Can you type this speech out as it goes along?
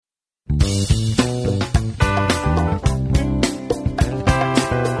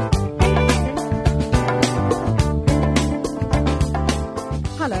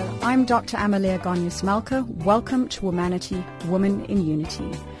Dr. Amalia Gonyas-Malka. Welcome to Womanity, Women in Unity,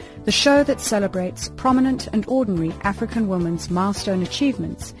 the show that celebrates prominent and ordinary African women's milestone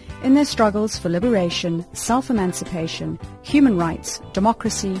achievements in their struggles for liberation, self-emancipation, human rights,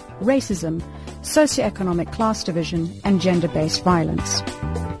 democracy, racism, socioeconomic class division, and gender-based violence.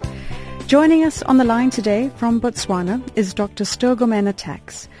 Joining us on the line today from Botswana is Dr. Stergomena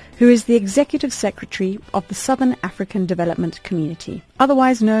Tax, who is the Executive Secretary of the Southern African Development Community,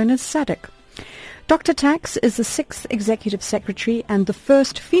 otherwise known as SADC. Dr. Tax is the 6th Executive Secretary and the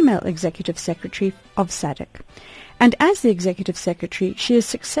first female Executive Secretary of SADC. And as the Executive Secretary, she has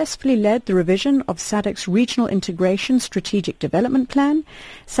successfully led the revision of SADC's Regional Integration Strategic Development Plan,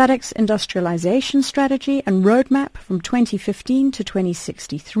 SADC's Industrialization Strategy and Roadmap from 2015 to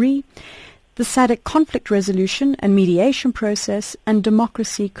 2063, the SADC Conflict Resolution and Mediation Process, and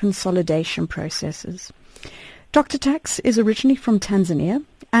Democracy Consolidation Processes. Dr. Tax is originally from Tanzania,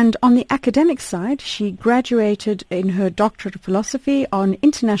 and on the academic side, she graduated in her Doctorate of Philosophy on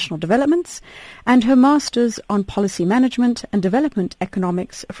International Developments and her Master's on Policy Management and Development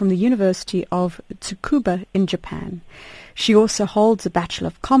Economics from the University of Tsukuba in Japan. She also holds a Bachelor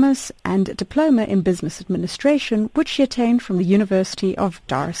of Commerce and a Diploma in Business Administration, which she attained from the University of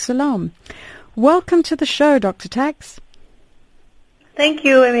Dar es Salaam. Welcome to the show, Dr. Tax. Thank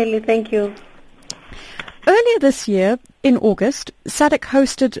you, Emily. Thank you. Earlier this year, in August, SADC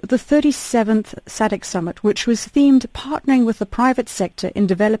hosted the 37th SADC Summit, which was themed Partnering with the Private Sector in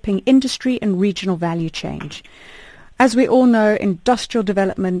Developing Industry and Regional Value Change. As we all know, industrial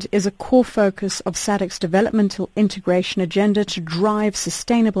development is a core focus of SADC's developmental integration agenda to drive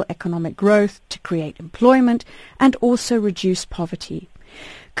sustainable economic growth, to create employment, and also reduce poverty.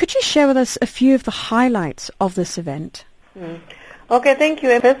 Could you share with us a few of the highlights of this event? Okay, thank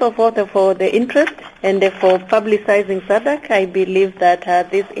you. First of all, for the interest and for publicizing SADC. I believe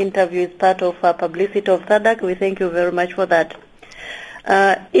that this interview is part of publicity of SADC. We thank you very much for that.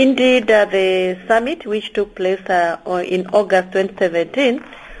 Indeed, the summit, which took place in August 2017,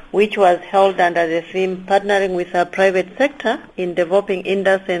 which was held under the theme Partnering with the Private Sector in Developing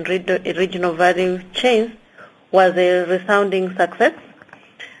Industry and Regional Value Chains, was a resounding success.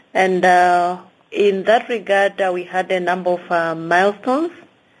 And in that regard, we had a number of milestones.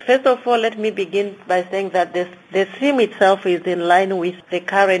 First of all, let me begin by saying that the theme itself is in line with the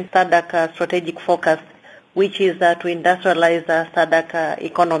current SADC strategic focus, which is to industrialize SADC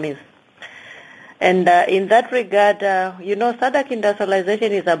economies. And in that regard, SADC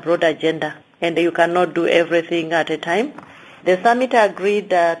industrialization is a broad agenda, and you cannot do everything at a time. The summit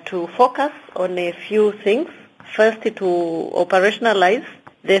agreed to focus on a few things. First, to operationalize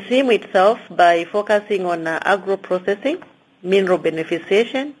the theme itself by focusing on agro-processing, mineral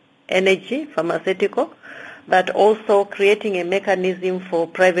beneficiation, energy, pharmaceutical, but also creating a mechanism for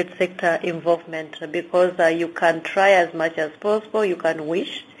private sector involvement, because you can try as much as possible, you can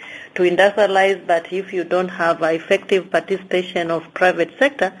wish to industrialize, but if you don't have effective participation of private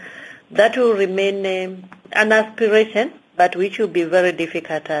sector, that will remain an aspiration, but which will be very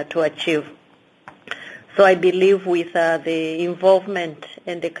difficult to achieve. So I believe with the involvement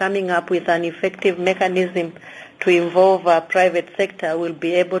and the coming up with an effective mechanism to involve private sector, we'll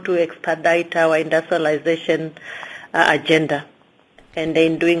be able to expedite our industrialization agenda. And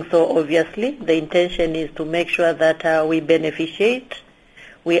in doing so, obviously, the intention is to make sure that we beneficiate,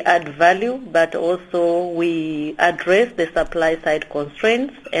 we add value, but also we address the supply side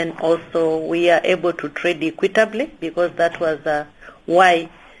constraints, and also we are able to trade equitably, because that was why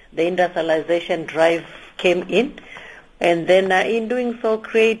the industrialization drive came in, and then in doing so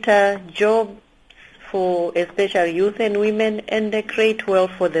create jobs for especially youth and women, and create wealth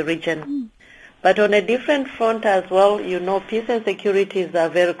for the region. But on a different front as well, peace and security is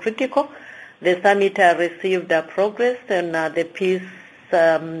very critical. The summit received progress and the peace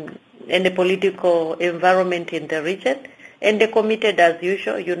and the political environment in the region, and they committed as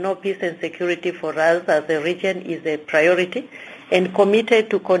usual. Peace and security for us as a region is a priority, and committed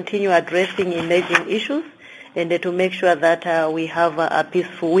to continue addressing emerging issues, and to make sure that we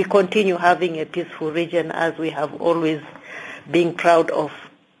continue having a peaceful region, as we have always been proud of.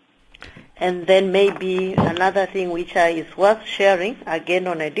 And then maybe another thing which is worth sharing, again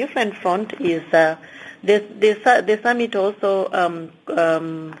on a different front, is the summit also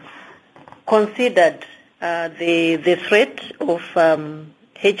considered the threat of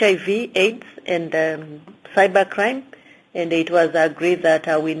HIV, AIDS, and cybercrime, and it was agreed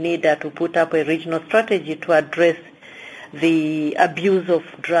that we need to put up a regional strategy to address the abuse of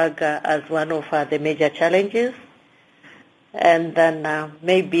drug as one of the major challenges. And then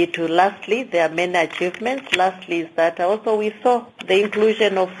maybe to lastly, there are many achievements. Lastly is that also we saw the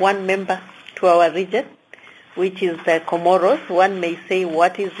inclusion of one member to our region, which is the Comoros. One may say,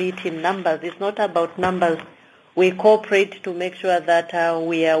 what is it in numbers? It's not about numbers. We cooperate to make sure that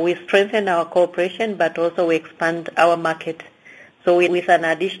we strengthen our cooperation, but also we expand our market. So with an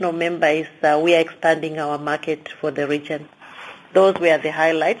additional member, we are expanding our market for the region. Those were the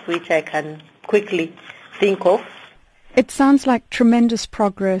highlights which I can quickly think of. It sounds like tremendous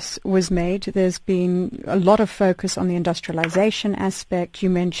progress was made. There's been a lot of focus on the industrialization aspect. You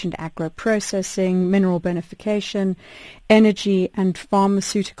mentioned agro-processing, mineral beneficiation, energy and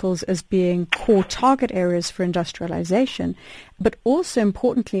pharmaceuticals as being core target areas for industrialization, but also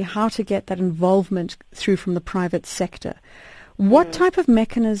importantly how to get that involvement through from the private sector. What type of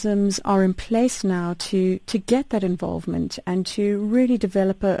mechanisms are in place now to get that involvement and to really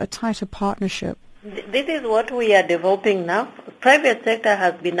develop a tighter partnership? This is what we are developing now. Private sector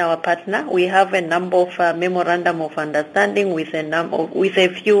has been our partner. We have a number of memorandum of understanding with a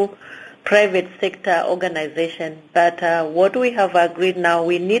few private sector organizations. But what we have agreed now,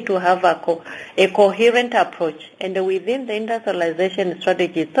 we need to have a coherent approach. And within the industrialization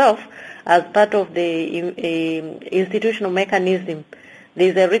strategy itself, as part of the institutional mechanism, there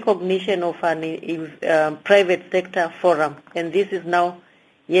is a recognition of an private sector forum. And this is now,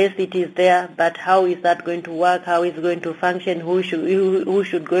 yes, it is there, but how is that going to work? How is it going to function? Who is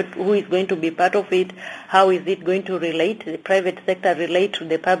going to be part of it? How is it going to relate? The private sector relate to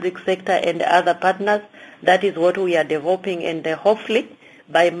the public sector and other partners. That is what we are developing, and hopefully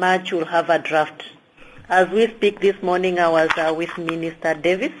by March we'll have a draft. As we speak this morning, I was with Minister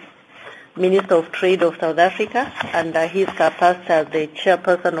Davis, Minister of Trade of South Africa, and his capacity as the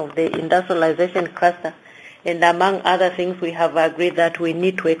chairperson of the industrialization cluster. And among other things, we have agreed that we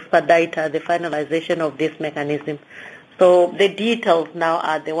need to expedite the finalization of this mechanism. So the details now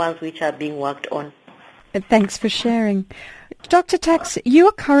are the ones which are being worked on. Thanks for sharing. Dr. Tax, you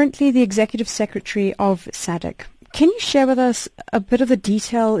are currently the Executive Secretary of SADC. Can you share with us a bit of the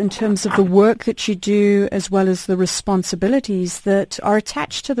detail in terms of the work that you do as well as the responsibilities that are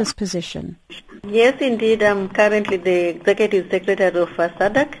attached to this position? Yes, indeed. I'm currently the Executive Secretary of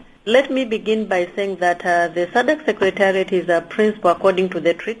SADC. Let me begin by saying that the SADC Secretariat is a principle according to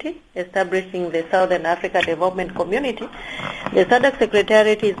the treaty establishing the Southern Africa Development Community. The SADC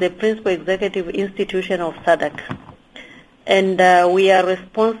Secretariat is the principal executive institution of SADC. And we are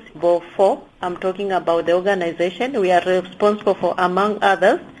responsible for, I'm talking about the organization, we are responsible for, among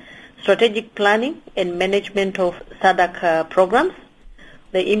others, strategic planning and management of SADC programs,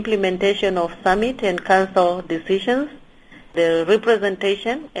 the implementation of summit and council decisions, the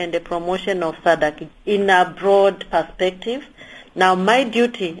representation and the promotion of SADC in a broad perspective. Now, my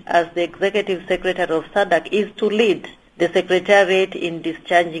duty as the Executive Secretary of SADC is to lead the Secretariat in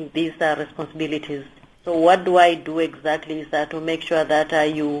discharging these responsibilities. So what do I do exactly is to make sure that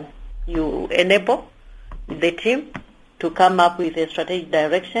you enable the team to come up with a strategic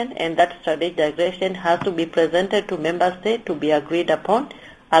direction, and that strategic direction has to be presented to member states to be agreed upon.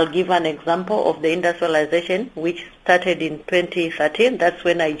 I'll give an example of the industrialization which started in 2013. That's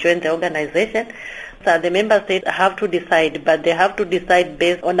when I joined the organization. So the member states have to decide, but they have to decide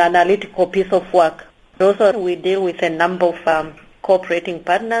based on an analytical piece of work. Also, we deal with a number of cooperating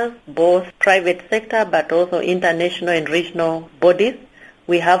partners, both private sector but also international and regional bodies.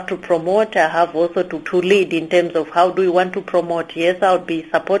 We have to promote. I have also to lead in terms of how do we want to promote. Yes, I'll be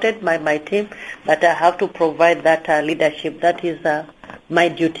supported by my team, but I have to provide that leadership. That is my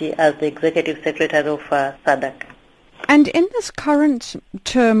duty as the Executive Secretary of SADC. And in this current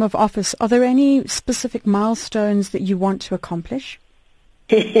term of office, are there any specific milestones that you want to accomplish?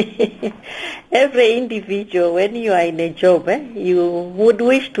 Every individual, when you are in a job, you would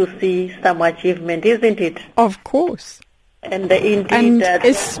wish to see some achievement, isn't it? Of course. And indeed,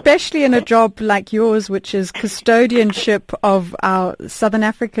 especially in a job like yours, which is custodianship of our Southern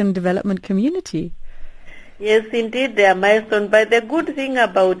African development community. Yes, indeed, there are milestones. But the good thing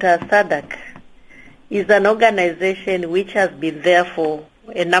about SADC is an organization which has been there for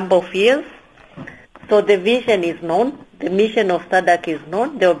a number of years. So the vision is known, the mission of SADC is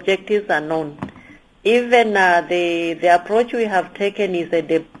known, the objectives are known. Even the approach we have taken is a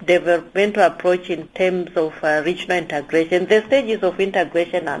developmental approach in terms of regional integration. The stages of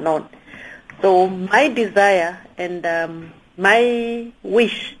integration are known. So my desire and my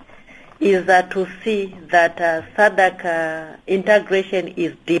wish is to see that SADC integration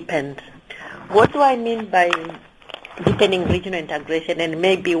is deepened. What do I mean by deepening regional integration, and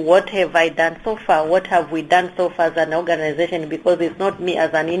maybe what have I done so far? What have we done so far as an organization? Because it's not me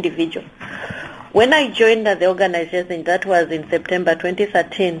as an individual. When I joined the organization, that was in September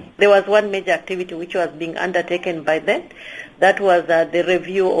 2013, there was one major activity which was being undertaken by then. That was the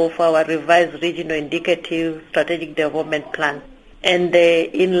review of our revised regional indicative strategic development plan. And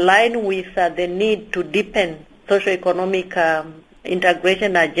in line with the need to deepen socio-economic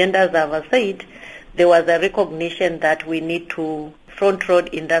integration agendas, as I said, there was a recognition that we need to front-road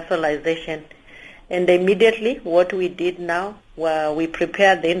industrialization. And immediately what we did now, we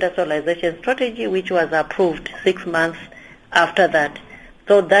prepared the industrialization strategy, which was approved 6 months after that.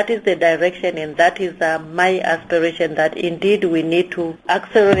 So that is the direction, and that is my aspiration, that indeed we need to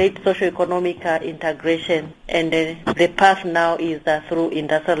accelerate socio-economic integration, and the path now is through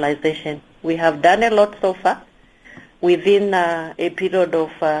industrialization. We have done a lot so far. Within a period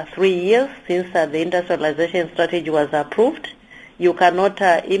of 3 years since the industrialization strategy was approved, you cannot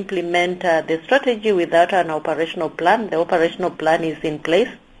implement the strategy without an operational plan. The operational plan is in place,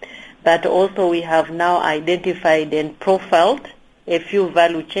 but also we have now identified and profiled a few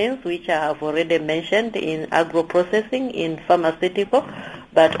value chains, which I have already mentioned, in agro-processing, in pharmaceutical,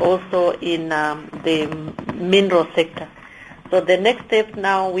 but also in the mineral sector. So the next step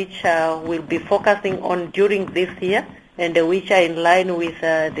now, which we'll be focusing on during this year, and which are in line with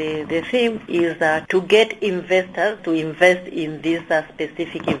the theme, is to get investors to invest in these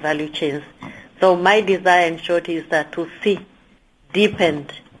specific value chains. So my desire, in short, is to see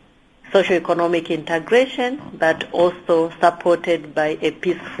deepened socio-economic integration, but also supported by a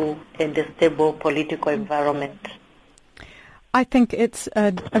peaceful and a stable political environment. I think it's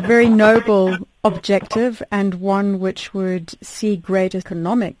a very noble objective, and one which would see great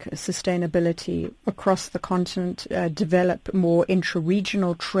economic sustainability across the continent, develop more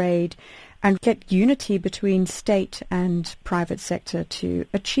intra-regional trade, and get unity between state and private sector to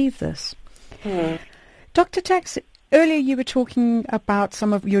achieve this. Dr. Tax, earlier you were talking about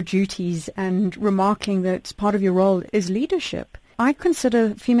some of your duties and remarking that part of your role is leadership. I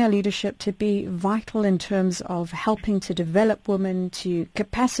consider female leadership to be vital in terms of helping to develop women, to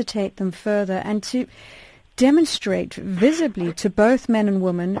capacitate them further, and to demonstrate visibly to both men and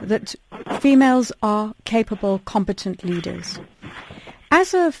women that females are capable, competent leaders.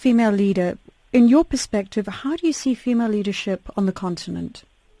 As a female leader, in your perspective, how do you see female leadership on the continent?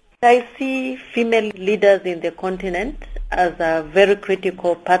 I see female leaders in the continent as very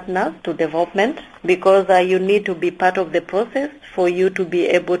critical partners to development, because you need to be part of the process for you to be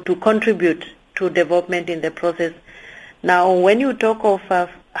able to contribute to development in the process. Now, when you talk of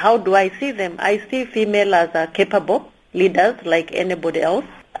how do I see them, I see female as capable leaders like anybody else.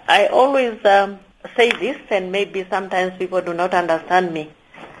 I always say this, and maybe sometimes people do not understand me.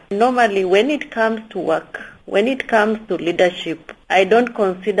 Normally, when it comes to work, when it comes to leadership, I don't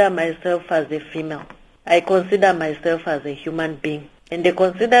consider myself as a female. I consider myself as a human being. And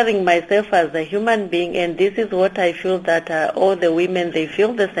considering myself as a human being, and this is what I feel that all the women, they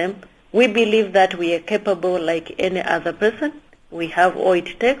feel the same. We believe that we are capable like any other person. We have all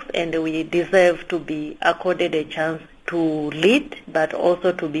it takes, and we deserve to be accorded a chance to lead, but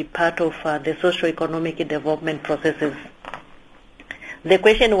also to be part of the socio-economic development processes. The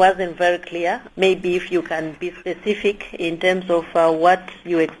question wasn't very clear. Maybe if you can be specific in terms of what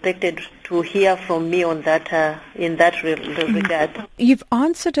you expected to hear from me on that, in that regard. You've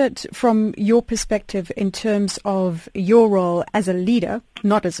answered it from your perspective in terms of your role as a leader,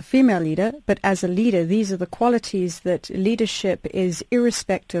 not as a female leader, but as a leader. These are the qualities that leadership is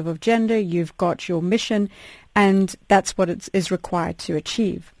irrespective of gender. You've got your mission, and that's what it is required to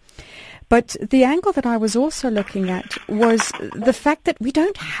achieve. But the angle that I was also looking at was the fact that we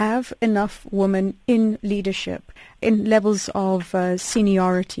don't have enough women in leadership, in levels of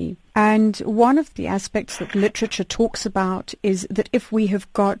seniority. And one of the aspects that literature talks about is that if we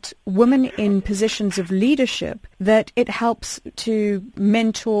have got women in positions of leadership, that it helps to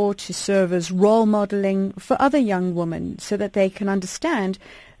mentor, to serve as role modeling for other young women, so that they can understand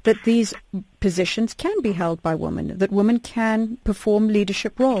that these positions can be held by women, that women can perform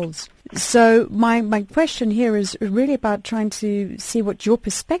leadership roles. So my question here is really about trying to see what your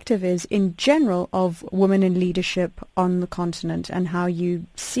perspective is in general of women in leadership on the continent, and how you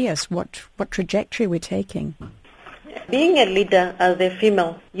see us, what trajectory we're taking. Being a leader as a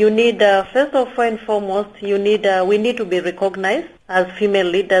female, you need, first of all and foremost, we need to be recognized as female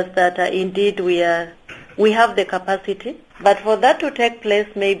leaders that indeed we have the capacity. But for that to take place,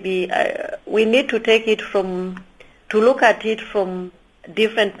 maybe we need to look at it from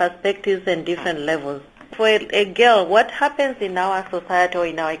different perspectives and different levels. For a girl, what happens in our society or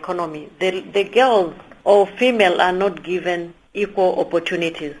in our economy, the girls or female are not given equal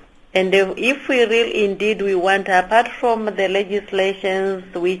opportunities. And if we really indeed we want, apart from the legislations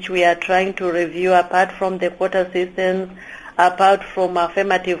which we are trying to review, apart from the quota systems, apart from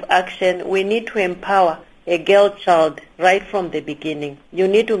affirmative action, we need to empower a girl child right from the beginning. You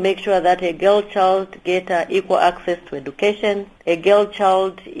need to make sure that a girl child get equal access to education. A girl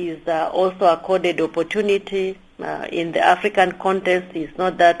child is also accorded opportunity. In the African context, it's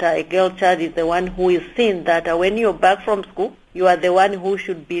not that a girl child is the one who is seen that when you're back from school, you are the one who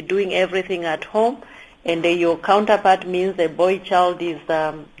should be doing everything at home, and your counterpart means a boy child is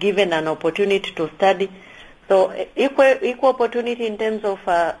given an opportunity to study. So equal opportunity in terms of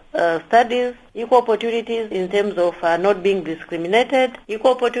studies, equal opportunities in terms of not being discriminated,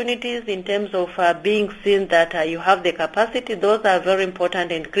 equal opportunities in terms of being seen that you have the capacity. Those are very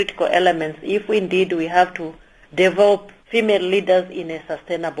important and critical elements if indeed we have to develop female leaders in a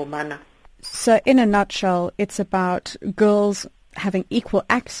sustainable manner. So in a nutshell, it's about girls having equal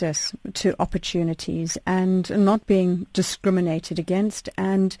access to opportunities and not being discriminated against,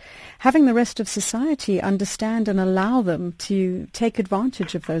 and having the rest of society understand and allow them to take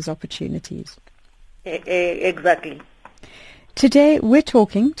advantage of those opportunities. Exactly. Today we're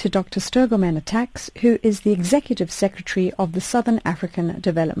talking to Dr. Stergomena Tax, who is the Executive Secretary of the Southern African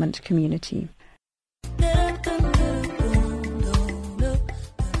Development Community.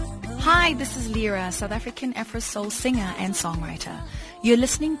 Hi, this is Lyra, South African Afro Soul singer and songwriter. You're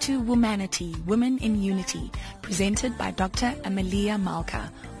listening to Womanity, Women in Unity, presented by Dr. Amelia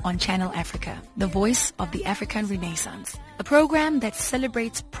Malka on Channel Africa, the voice of the African Renaissance. A program that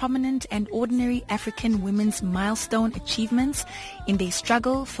celebrates prominent and ordinary African women's milestone achievements in their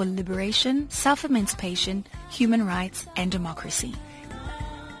struggle for liberation, self-emancipation, human rights, and democracy.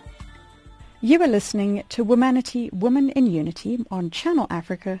 You are listening to Womanity, Women in Unity on Channel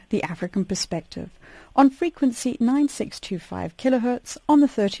Africa, the African Perspective, on frequency 9625 kHz on the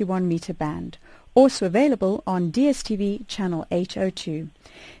 31-meter band, also available on DSTV channel 802.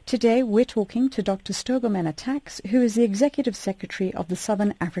 Today we're talking to Dr. Stergomena Tax, who is the Executive Secretary of the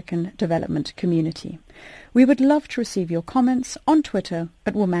Southern African Development Community. We would love to receive your comments on Twitter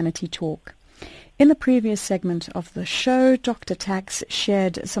at Womanity Talk. In the previous segment of the show, Dr. Tax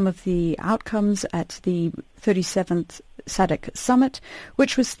shared some of the outcomes at the 37th SADC Summit,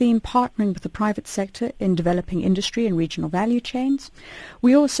 which was themed Partnering with the Private Sector in Developing Industry and Regional Value Chains.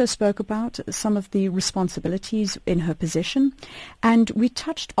 We also spoke about some of the responsibilities in her position, and we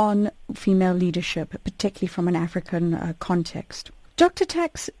touched on female leadership, particularly from an African context. Dr.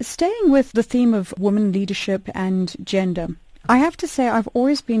 Tax, staying with the theme of women leadership and gender, I have to say I've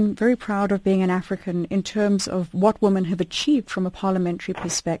always been very proud of being an African in terms of what women have achieved from a parliamentary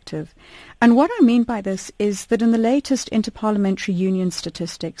perspective. And what I mean by this is that in the latest Interparliamentary Union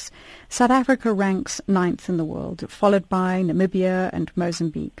statistics, South Africa ranks 9th in the world, followed by Namibia and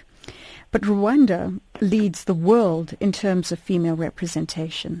Mozambique. But Rwanda leads the world in terms of female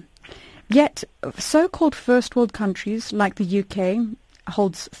representation. Yet, so-called first world countries like the UK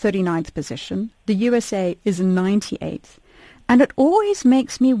holds 39th position, the USA is 98th. And it always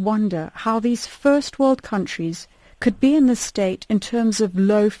makes me wonder how these first world countries could be in this state in terms of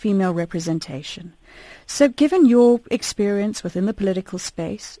low female representation. So given your experience within the political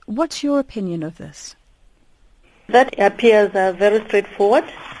space, what's your opinion of this? That appears very straightforward.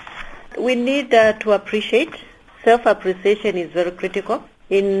 We need to appreciate. Self-appreciation is very critical.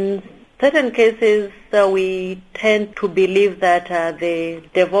 In certain cases, we tend to believe that the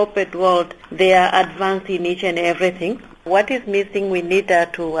developed world, they are advanced in each and everything. What is missing, we need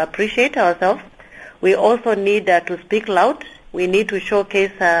to appreciate ourselves. We also need to speak loud. We need to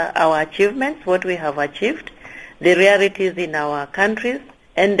showcase our achievements, what we have achieved, the realities in our countries.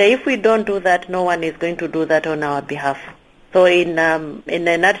 And if we don't do that, no one is going to do that on our behalf. So in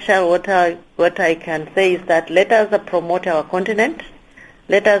a nutshell, what I can say is that let us promote our continent,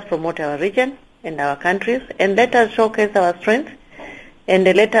 let us promote our region and our countries, and let us showcase our strengths, and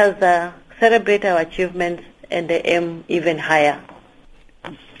let us celebrate our achievements and aim even higher.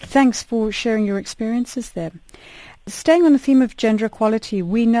 Thanks for sharing your experiences there. Staying on the theme of gender equality,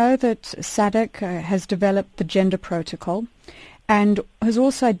 we know that SADC has developed the Gender Protocol and has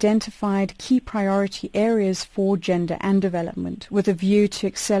also identified key priority areas for gender and development with a view to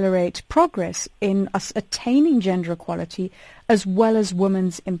accelerate progress in us attaining gender equality as well as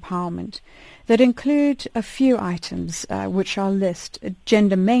women's empowerment. That include a few items which I'll list: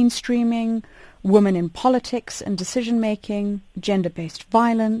 gender mainstreaming, women in politics and decision-making, gender-based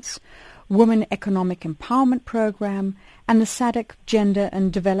violence, Women Economic Empowerment Program, and the SADC Gender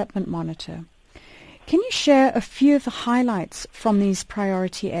and Development Monitor. Can you share a few of the highlights from these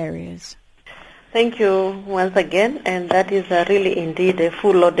priority areas? Thank you once again, and that is really indeed a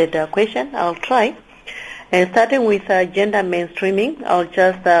full-loaded question. I'll try. And starting with gender mainstreaming, I'll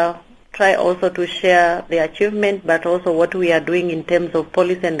just try also to share the achievement, but also what we are doing in terms of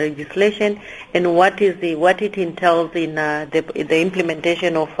policy and legislation, and what it entails in the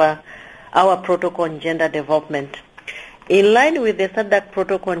implementation of our protocol on gender development. In line with the SADC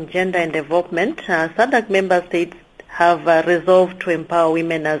protocol on gender and development, SADC member states have resolved to empower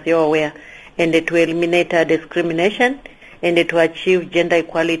women, as you're aware, and to eliminate discrimination and to achieve gender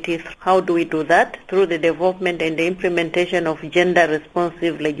equality. How do we do that? Through the development and the implementation of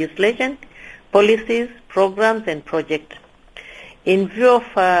gender-responsive legislation, policies, programs, and projects. In view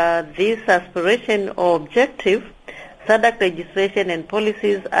of this aspiration or objective, SADC legislation and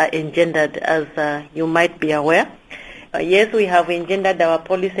policies are engendered, as you might be aware. Yes, we have engendered our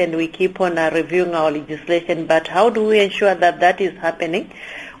policy and we keep on reviewing our legislation, but how do we ensure that that is happening?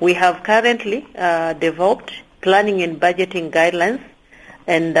 We have currently developed planning and budgeting guidelines,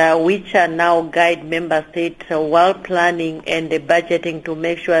 and which are now guide member states while planning and budgeting to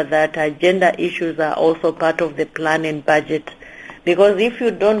make sure that gender issues are also part of the plan and budget. Because if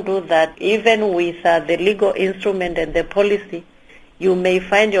you don't do that, even with the legal instrument and the policy, you may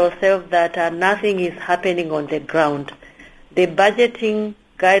find yourself that nothing is happening on the ground. The budgeting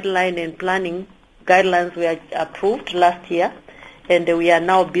guideline and planning guidelines were approved last year, and we are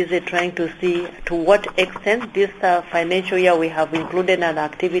now busy trying to see to what extent this financial year we have included an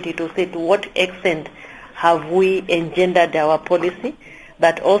activity to see to what extent have we engendered our policy,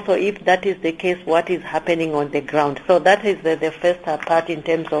 but also if that is the case, what is happening on the ground. So that is the first part in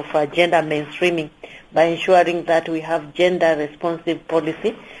terms of gender mainstreaming, by ensuring that we have gender-responsive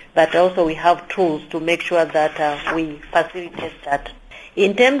policy, but also we have tools to make sure that we facilitate that.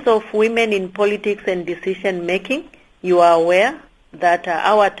 In terms of women in politics and decision-making, you are aware that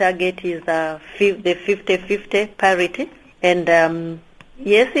our target is the 50-50 parity. And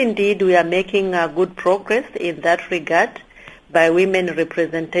yes, indeed, we are making good progress in that regard by women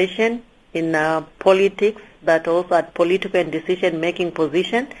representation in politics, but also at political and decision-making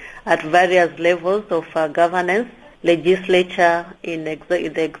position at various levels of governance, legislature, in the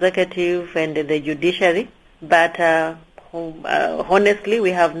executive and the judiciary. But honestly, we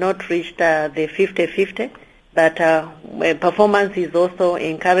have not reached the 50-50. But performance is also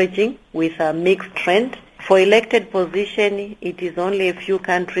encouraging with a mixed trend. For elected position, it is only a few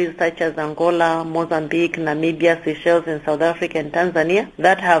countries such as Angola, Mozambique, Namibia, Seychelles, and South Africa and Tanzania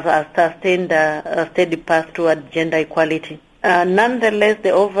that have sustained a steady path toward gender equality. Nonetheless,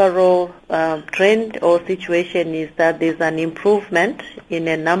 the overall trend or situation is that there's an improvement in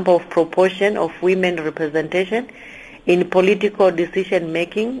a number of proportion of women representation in political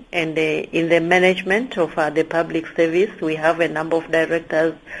decision-making and in the management of the public service. We have a number of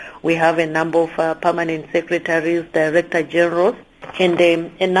directors, we have a number of permanent secretaries, director generals, and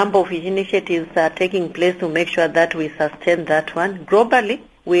a number of initiatives are taking place to make sure that we sustain that one. Globally,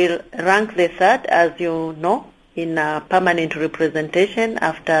 we rank the third, as you know, in permanent representation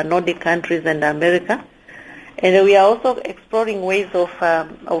after Nordic countries and America. And we are also exploring ways of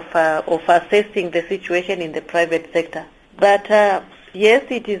assessing the situation in the private sector. But yes,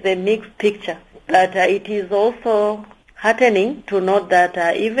 it is a mixed picture. But it is also heartening to note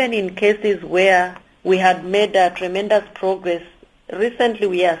that even in cases where we had made tremendous progress, recently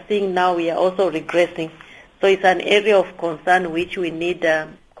we are seeing now we are also regressing. So it's an area of concern which we need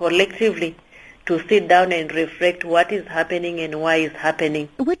collectively to sit down and reflect what is happening and why it's happening.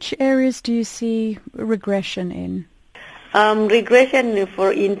 Which areas do you see regression in? Regression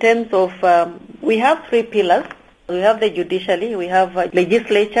in terms of, we have three pillars. We have the judiciary, we have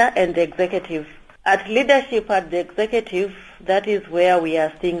legislature, and the executive. At leadership at the executive, that is where we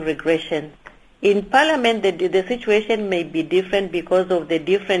are seeing regression. In Parliament, the situation may be different because of the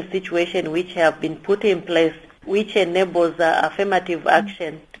different situation which have been put in place, which enables affirmative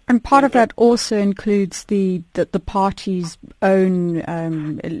action. And part of that also includes the party's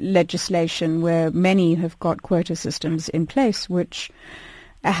own legislation, where many have got quota systems in place, which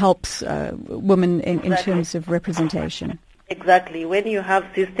helps women in terms of representation. Exactly. When you have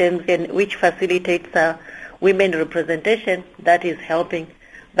systems which facilitates women representation, that is helping.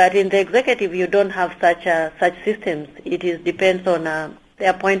 But in the executive, you don't have such systems. It depends on the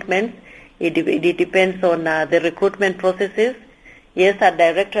appointments. It depends on the recruitment processes. Yes, at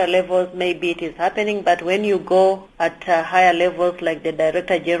director levels, maybe it is happening, but when you go at higher levels like the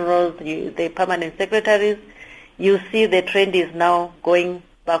director generals, the permanent secretaries, you see the trend is now going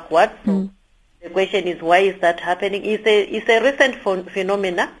backwards. So the question is, why is that happening? It's a recent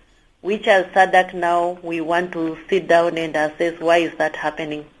phenomena, which as SADC now we want to sit down and assess why is that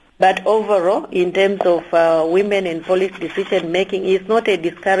happening. But overall, in terms of women in policy decision making, it's not a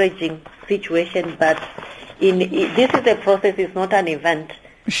discouraging situation, but this is a process, it's not an event.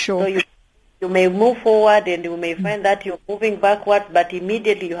 Sure. So you may move forward and you may find that you're moving backward, but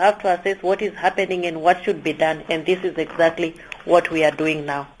immediately you have to assess what is happening and what should be done, and this is exactly what we are doing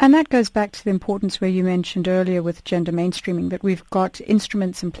now. And that goes back to the importance where you mentioned earlier with gender mainstreaming, that we've got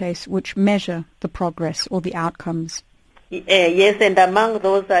instruments in place which measure the progress or the outcomes. Yes, and among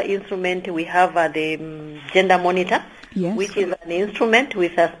those instruments we have the Gender Monitor, yes, which is an instrument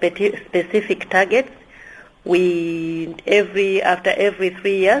with a specific targets. After every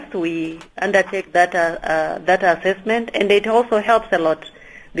 3 years, we undertake that assessment, and it also helps a lot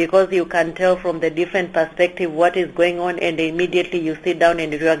because you can tell from the different perspective what is going on, and immediately you sit down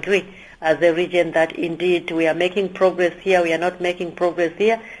and you agree as a region that indeed we are making progress here, we are not making progress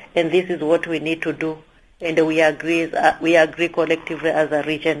here, and this is what we need to do, and we agree collectively as a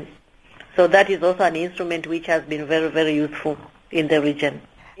region. So that is also an instrument which has been very, very useful in the region.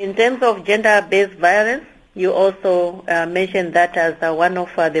 In terms of gender-based violence, you also mentioned that as one of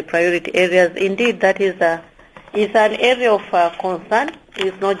the priority areas. Indeed, that is it's an area of concern.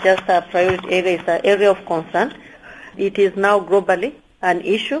 It's not just a priority area, it's an area of concern. It is now globally an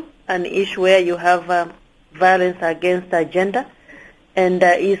issue where you have violence against gender, and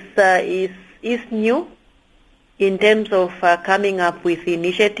is new in terms of coming up with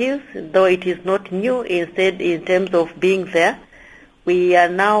initiatives, though it is not new. Instead, in terms of being there, we are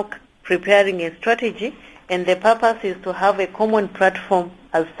now preparing a strategy, and the purpose is to have a common platform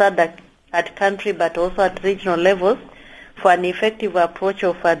as SADC at country but also at regional levels for an effective approach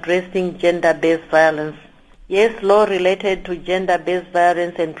of addressing gender-based violence. Yes, law related to gender-based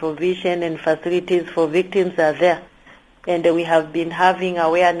violence and provision and facilities for victims are there, and we have been having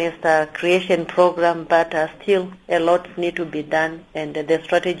awareness creation program, but still a lot need to be done, and the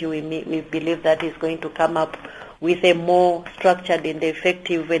strategy we believe that is going to come up with a more structured and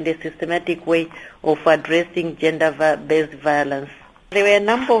effective and a systematic way of addressing gender-based violence. There were a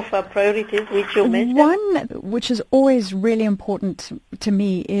number of priorities which you mentioned. One which is always really important to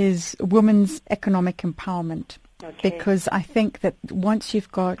me is women's economic empowerment. Okay. Because I think that once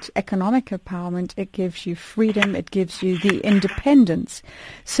you've got economic empowerment, it gives you freedom, it gives you the independence.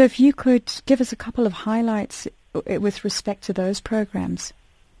 So if you could give us a couple of highlights with respect to those programs.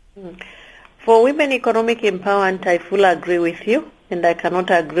 For women economic empowerment, I fully agree with you, and I cannot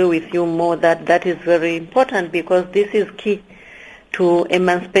agree with you more that is very important, because this is key to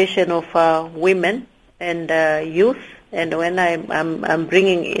emancipation of women and youth. And when I'm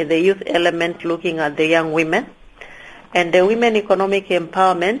bringing the youth element, looking at the young women, and the women economic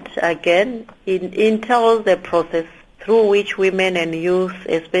empowerment, again, it entails the process through which women and youth,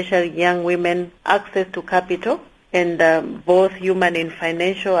 especially young women, access to capital, and both human and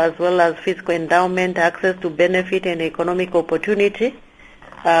financial as well as physical endowment, access to benefit and economic opportunity.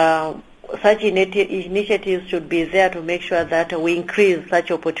 Such initiatives should be there to make sure that we increase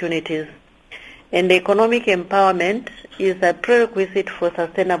such opportunities. And economic empowerment is a prerequisite for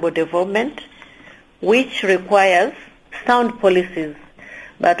sustainable development, which requires sound policies,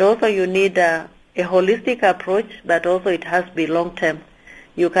 but also you need a holistic approach, but also it has to be long-term.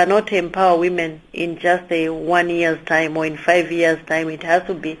 You cannot empower women in just a 1 year's time or in 5 years' time. It has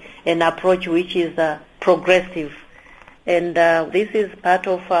to be an approach which is progressive. And this is part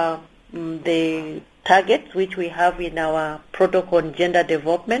of the targets which we have in our protocol on gender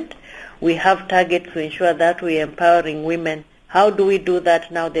development. We have targets to ensure that we are empowering women. How do we do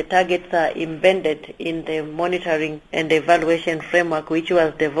that now? The targets are embedded in the monitoring and evaluation framework which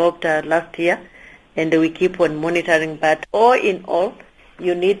was developed last year, and we keep on monitoring. But all in all,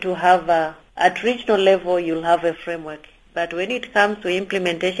 you need to have, at regional level, you'll have a framework. But when it comes to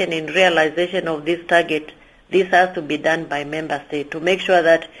implementation and realization of this target, this has to be done by member state to make sure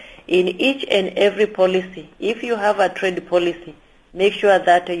that in each and every policy, if you have a trade policy, make sure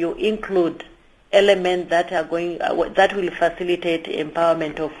that you include elements that are that will facilitate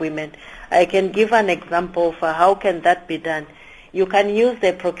empowerment of women. I can give an example of how can that be done. You can use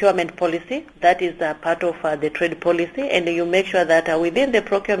the procurement policy, that is a part of the trade policy, and you make sure that within the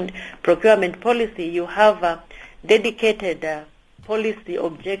procurement policy you have a dedicated policy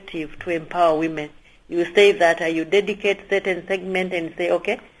objective to empower women. You say that you dedicate certain segment and say,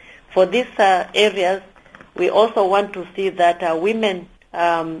 okay, for these areas, we also want to see that women,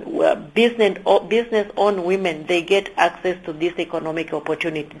 business-owned women, they get access to this economic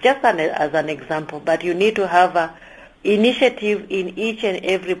opportunity, just as an example. But you need to have a initiative in each and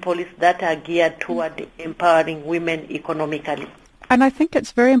every policy that are geared toward empowering women economically. And I think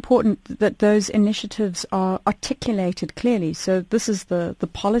it's very important that those initiatives are articulated clearly. So this is the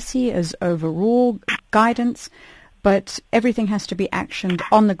policy as overall guidance, but everything has to be actioned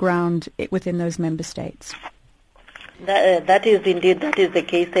on the ground within those member states. That is the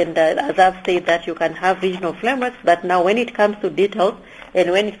case, and as I've said, that you can have regional frameworks, but now when it comes to details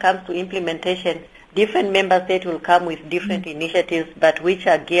and when it comes to implementation, different member states will come with different initiatives, but which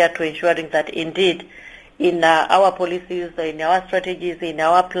are geared to ensuring that indeed in our policies, in our strategies, in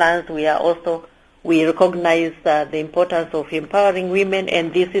our plans, we recognize the importance of empowering women,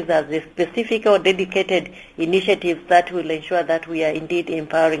 and this is as a specific or dedicated initiatives that will ensure that we are indeed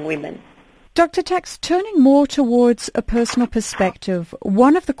empowering women. Dr. Tax, turning more towards a personal perspective,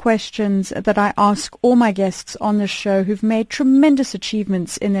 one of the questions that I ask all my guests on the show who've made tremendous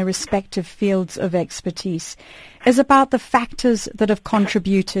achievements in their respective fields of expertise is about the factors that have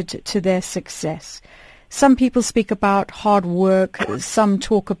contributed to their success. Some people speak about hard work, some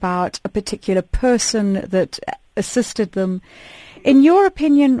talk about a particular person that assisted them. In your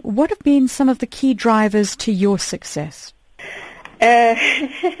opinion, what have been some of the key drivers to your success?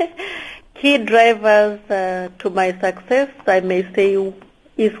 Key drivers to my success, I may say,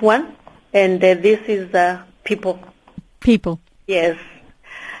 is one, and this is people. People? Yes.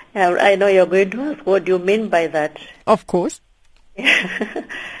 I know you're going to ask, what do you mean by that? Of course.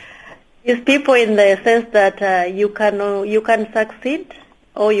 It's people in the sense that you can succeed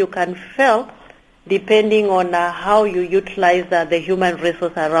or you can fail depending on how you utilize the human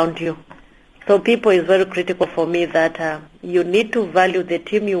resource around you. So people is very critical for me, that you need to value the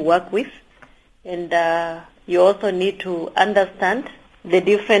team you work with, and you also need to understand the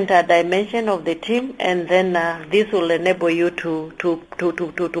different dimension of the team, and then this will enable you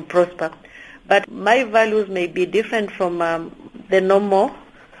to prosper. But my values may be different from the normal,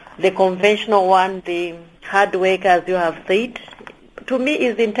 the conventional one, the hard work, as you have said. To me,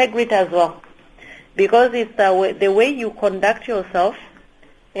 is integrity as well, because it's the way you conduct yourself,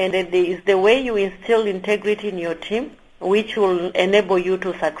 and it's the way you instill integrity in your team, which will enable you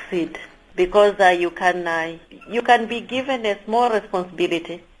to succeed. Because you can be given a small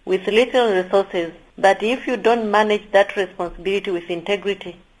responsibility with little resources, but if you don't manage that responsibility with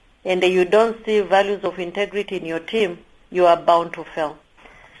integrity, and you don't see values of integrity in your team, you are bound to fail.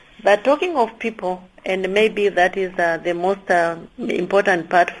 But talking of people, and maybe that is the most important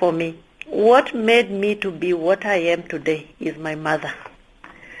part for me, what made me to be what I am today is my mother.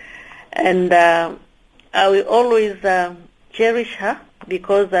 And I will always cherish her,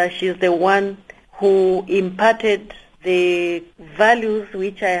 because she's the one who imparted the values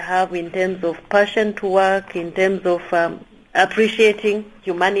which I have in terms of passion to work, in terms of appreciating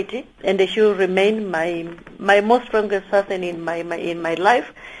humanity, and she will remain my most strongest person in my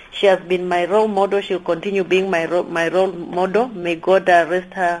life. She has been my role model. She'll continue being my role model. May God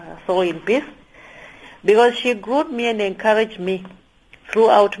rest her soul in peace, because she groomed me and encouraged me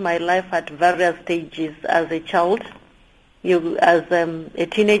throughout my life at various stages, as a child, as a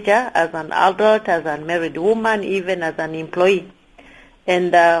teenager, as an adult, as a married woman, even as an employee.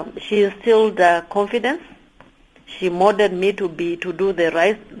 And she instilled confidence. She modeled me to do the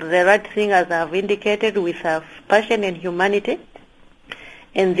right thing, as I've indicated, with passion and humanity.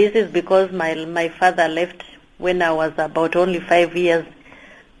 And this is because my father left when I was about only 5 years.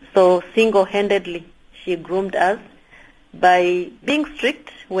 So single-handedly, she groomed us by being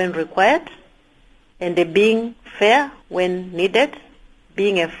strict when required, and being fair when needed,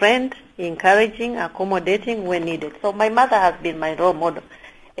 being a friend, encouraging, accommodating when needed. So my mother has been my role model.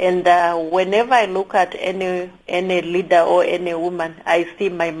 And whenever I look at any leader or any woman, I see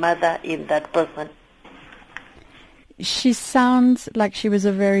my mother in that person. She sounds like she was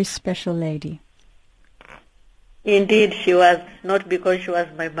a very special lady. Indeed, she was, not because she was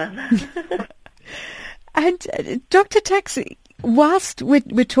my mother. And Dr. Tax, whilst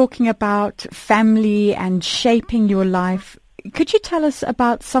we're talking about family and shaping your life, could you tell us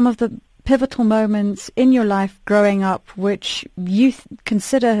about some of the pivotal moments in your life growing up which you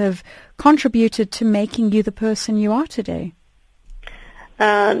consider have contributed to making you the person you are today?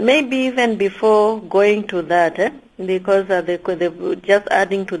 Maybe even before going to that, because just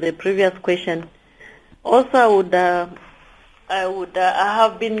adding to the previous question, also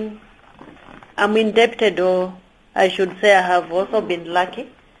I'm indebted, or I should say I have also been lucky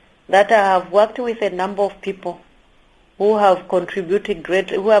that I have worked with a number of people who have contributed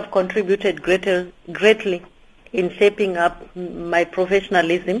greatly in shaping up my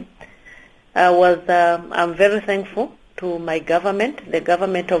professionalism. I'm very thankful to my government, the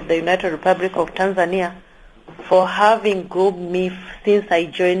government of the United Republic of Tanzania, for having groomed me since I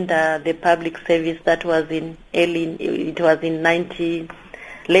joined the public service. That was in late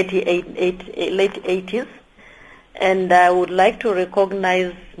 80s. And I would like to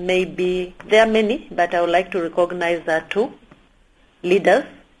recognize, maybe there are many, but I would like to recognize two leaders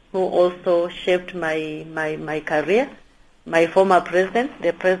who also shaped my career. My former president,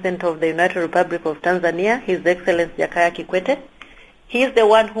 the President of the United Republic of Tanzania, His Excellency Jakaya Kikwete. He is the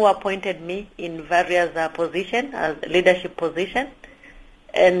one who appointed me in various positions, as leadership positions.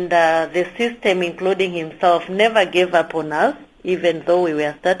 And the system, including himself, never gave up on us, even though we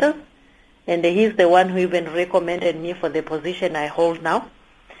were starters. And he's the one who even recommended me for the position I hold now.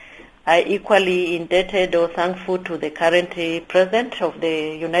 I equally indebted or thankful to the current President of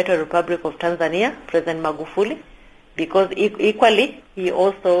the United Republic of Tanzania, President Magufuli, because equally he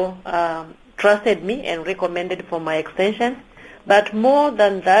also trusted me and recommended for my extension. But more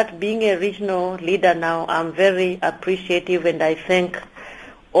than that, being a regional leader now, I'm very appreciative, and I thank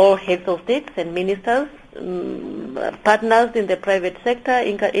all heads of states and ministers, partners in the private sector,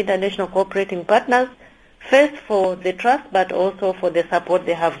 international cooperating partners, first for the trust, but also for the support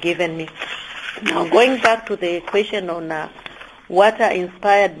they have given me. Now, going back to the question on what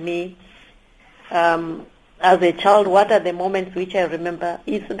inspired me as a child, what are the moments which I remember?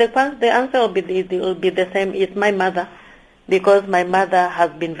 The answer will be the same. It's my mother, because my mother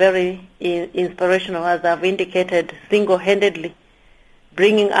has been very inspirational, as I've indicated, single-handedly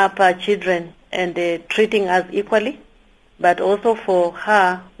bringing up our children and treating us equally. But also for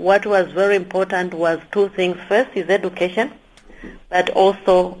her, what was very important was two things. First is education, but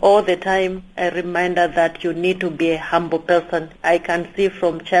also all the time a reminder that you need to be a humble person. I can see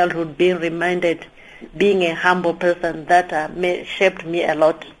from childhood being reminded, being a humble person, that shaped me a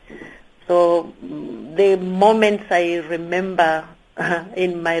lot. So the moments I remember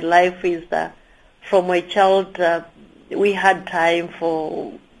in my life is from a child, we had time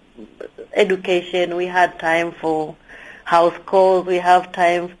for education, we had time for house calls, we have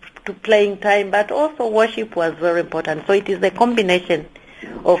time to playing time, but also worship was very important. So it is the combination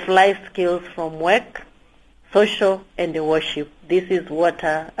of life skills from work, social, and the worship. This is what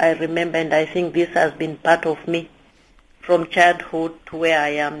I remember, and I think this has been part of me from childhood to where I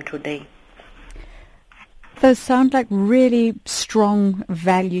am today. Those sound like really strong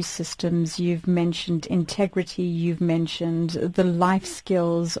value systems. You've mentioned integrity, you've mentioned the life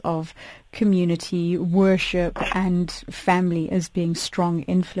skills of community, worship, and family as being strong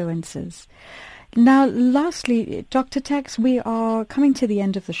influences. Now, lastly, Dr. Tax, we are coming to the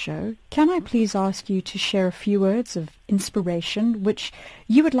end of the show. Can I please ask you to share a few words of inspiration which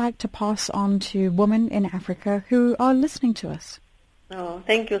you would like to pass on to women in Africa who are listening to us? Oh,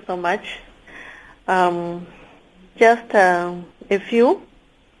 thank you so much. Just a few.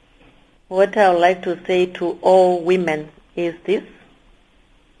 What I would like to say to all women is this: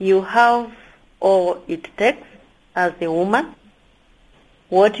 you have all it takes as a woman.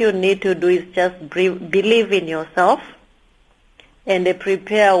 What you need to do is just believe in yourself and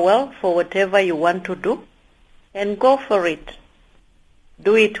prepare well for whatever you want to do, and go for it.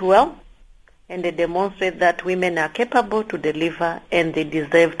 Do it well, and demonstrate that women are capable to deliver and they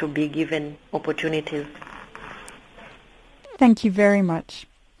deserve to be given opportunities. Thank you very much.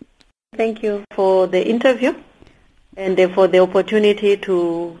 Thank you for the interview and for the opportunity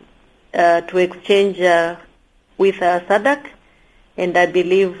to exchange with SADC. And I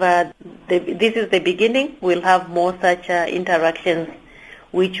believe this is the beginning. We'll have more such interactions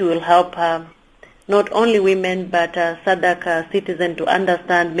which will help not only women but SADC citizens to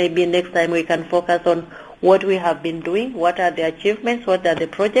understand. Maybe next time we can focus on what we have been doing, what are the achievements, what are the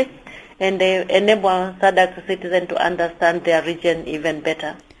projects, and enable SADC citizens to understand their region even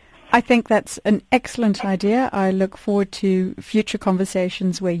better. I think that's an excellent idea. I look forward to future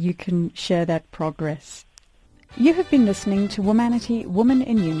conversations where you can share that progress. You have been listening to Womanity, Women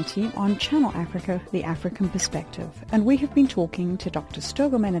in Unity on Channel Africa, The African Perspective, and we have been talking to Dr.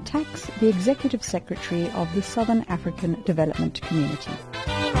 Stergomena Tax, the Executive Secretary of the Southern African Development Community.